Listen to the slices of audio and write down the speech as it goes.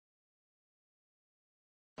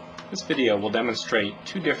This video will demonstrate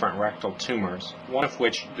two different rectal tumors, one of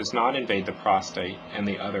which does not invade the prostate and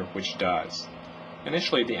the other which does.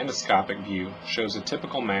 Initially, the endoscopic view shows a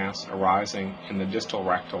typical mass arising in the distal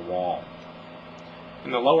rectal wall.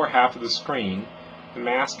 In the lower half of the screen, the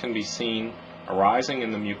mass can be seen arising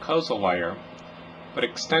in the mucosal layer, but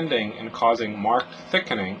extending and causing marked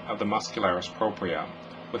thickening of the muscularis propria,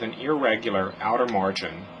 with an irregular outer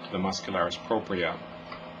margin to the muscularis propria.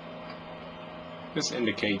 This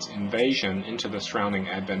indicates invasion into the surrounding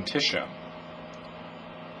adventitia.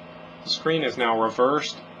 The screen is now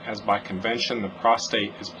reversed, as by convention the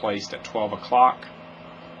prostate is placed at 12 o'clock.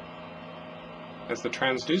 As the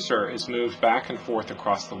transducer is moved back and forth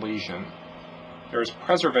across the lesion, there is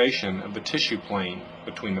preservation of the tissue plane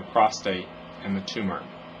between the prostate and the tumor.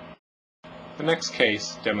 The next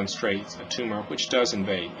case demonstrates a tumor which does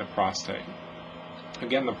invade the prostate.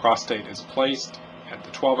 Again, the prostate is placed at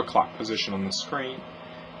the 12 o'clock position on the screen,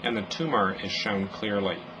 and the tumor is shown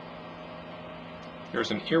clearly. There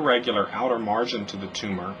is an irregular outer margin to the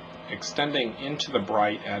tumor, extending into the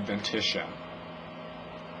bright adventitia.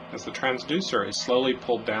 As the transducer is slowly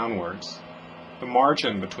pulled downwards, the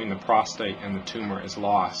margin between the prostate and the tumor is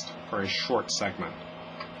lost for a short segment.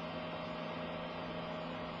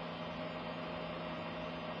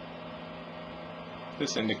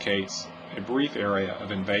 This indicates a brief area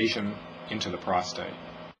of invasion into the prostate.